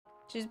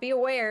Just be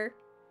aware.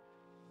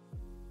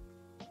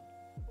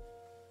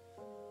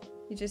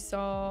 You just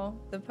saw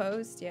the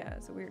post? Yeah,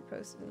 it's a weird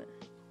post, isn't it?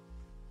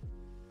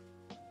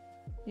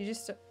 You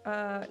just,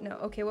 no.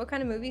 Okay, what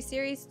kind of movie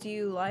series do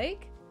you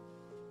like?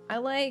 I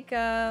like,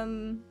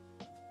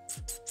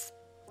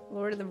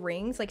 Lord of the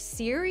Rings, like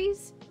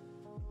series?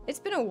 It's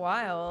been a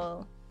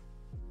while.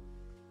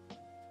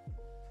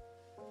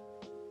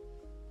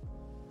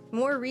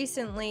 More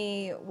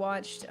recently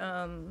watched,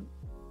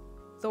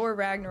 Thor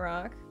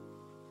Ragnarok.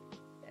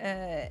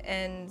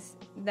 And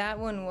that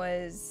one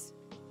was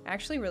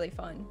actually really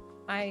fun.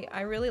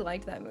 I really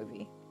liked that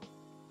movie.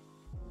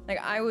 Like,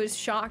 I was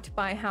shocked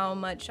by how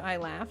much I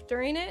laughed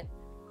during it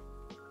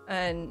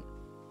and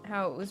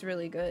how it was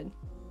really good.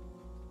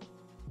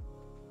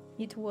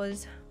 It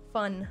was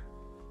fun.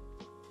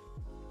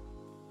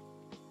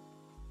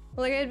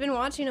 Well, like, I had been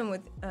watching them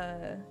with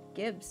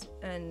Gibbs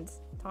and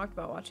talked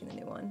about watching the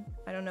new one.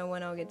 I don't know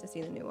when I'll get to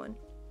see the new one.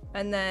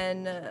 And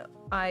then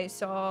I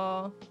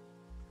saw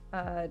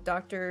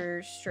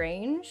Doctor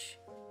Strange.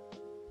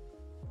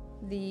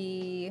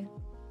 The...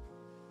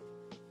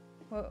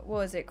 What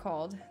was it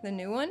called? The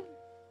new one?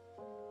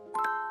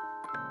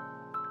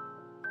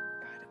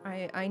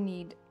 God, I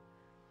need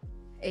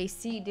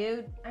AC,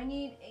 dude. I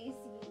need AC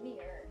in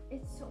here.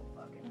 It's so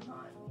fucking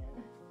hot,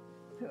 man.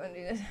 I wanna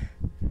do this.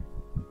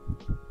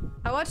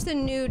 I watched the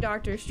new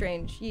Doctor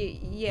Strange.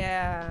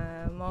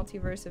 Yeah,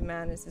 Multiverse of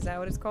Madness. Is that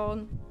what it's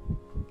called?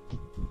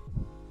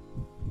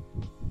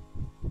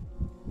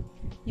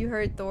 You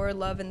heard Thor,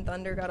 Love and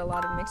Thunder got a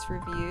lot of mixed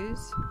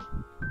reviews.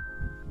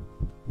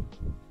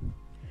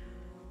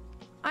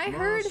 I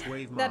heard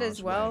that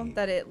as well,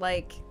 that it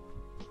like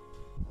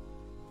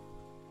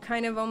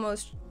kind of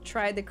almost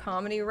tried the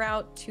comedy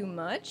route too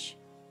much.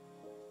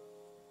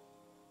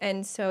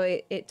 And so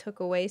it took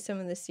away some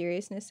of the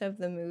seriousness of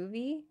the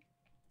movie.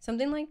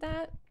 Something like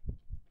that.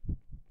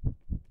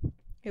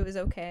 It was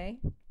okay.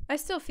 I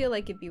still feel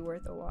like it'd be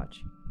worth a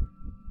watch.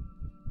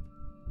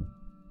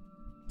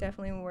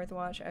 Definitely worth a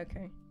watch.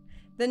 Okay.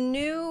 The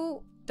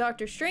new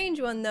Doctor Strange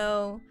one,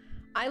 though,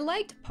 I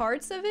liked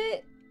parts of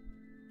it.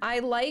 I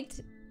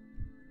liked,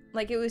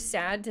 like, it was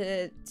sad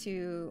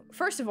to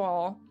first of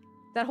all,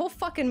 that whole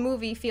fucking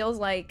movie feels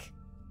like,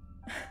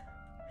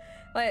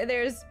 like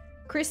there's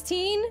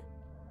Christine,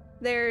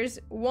 there's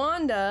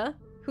Wanda,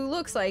 who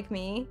looks like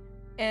me,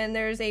 and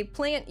there's a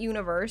plant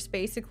universe,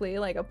 basically,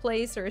 like a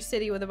place or a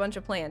city with a bunch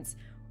of plants.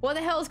 What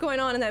the hell is going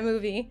on in that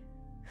movie?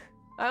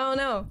 I don't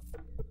know.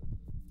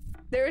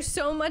 There's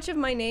so much of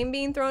my name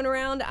being thrown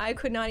around, I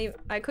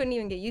couldn't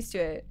even get used to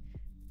it.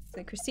 It's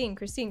like Christine,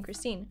 Christine,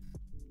 Christine.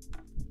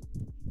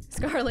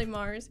 Scarlet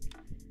Marz.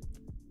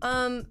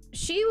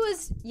 She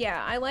was,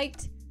 yeah,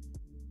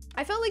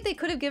 I felt like they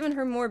could have given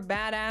her more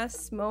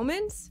badass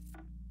moments.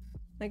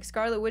 Like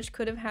Scarlet Witch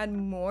could have had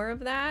more of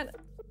that,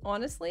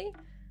 honestly.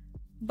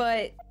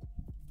 But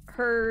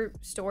her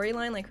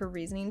storyline, like her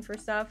reasoning for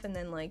stuff, and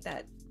then like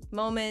that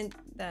moment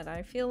that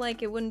I feel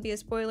like it wouldn't be a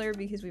spoiler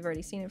because we've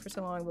already seen it for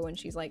so long, but when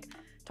she's like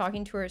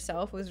talking to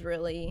herself was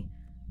really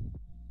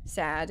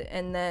sad.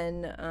 And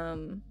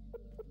then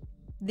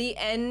the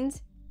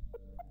end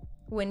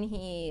when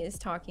he is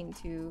talking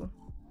to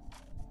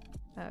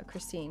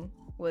Christine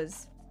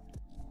was,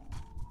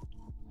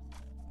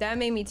 that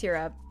made me tear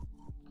up.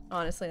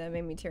 Honestly, that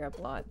made me tear up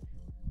a lot.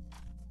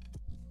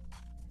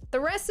 The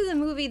rest of the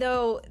movie,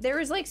 though, there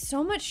was like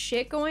so much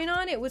shit going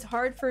on, it was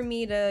hard for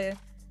me to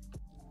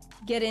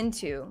get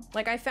into.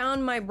 Like, I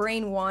found my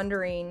brain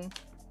wandering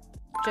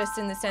just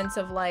in the sense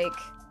of like,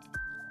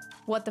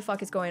 what the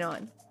fuck is going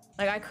on?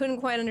 Like, I couldn't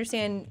quite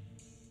understand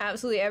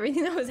absolutely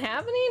everything that was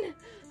happening.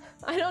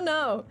 I don't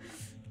know.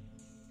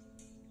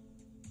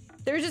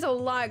 There's just a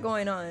lot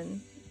going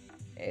on.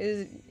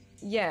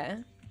 Yeah.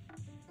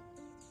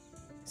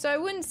 So I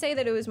wouldn't say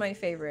that it was my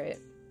favorite,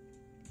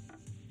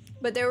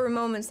 but there were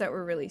moments that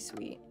were really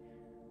sweet.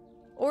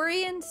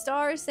 Orion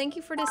Stars, thank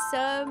you for the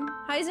sub.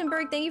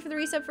 Heisenberg, thank you for the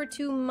resub for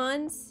 2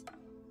 months.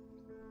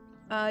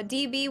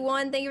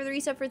 DB1, thank you for the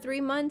resub for 3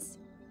 months.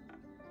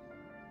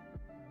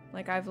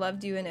 Like, I've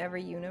loved you in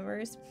every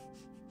universe.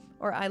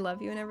 Or I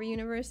love you in every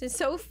universe. It's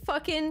so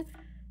fucking...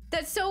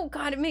 That's so...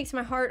 God, it makes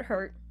my heart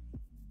hurt.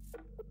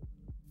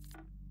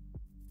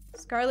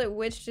 Scarlet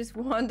Witch just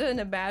Wanda in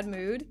a bad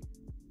mood.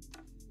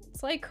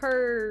 It's like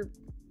her...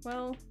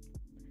 Well...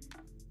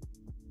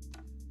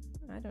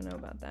 I don't know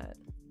about that.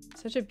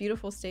 Such a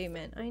beautiful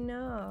statement. I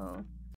know.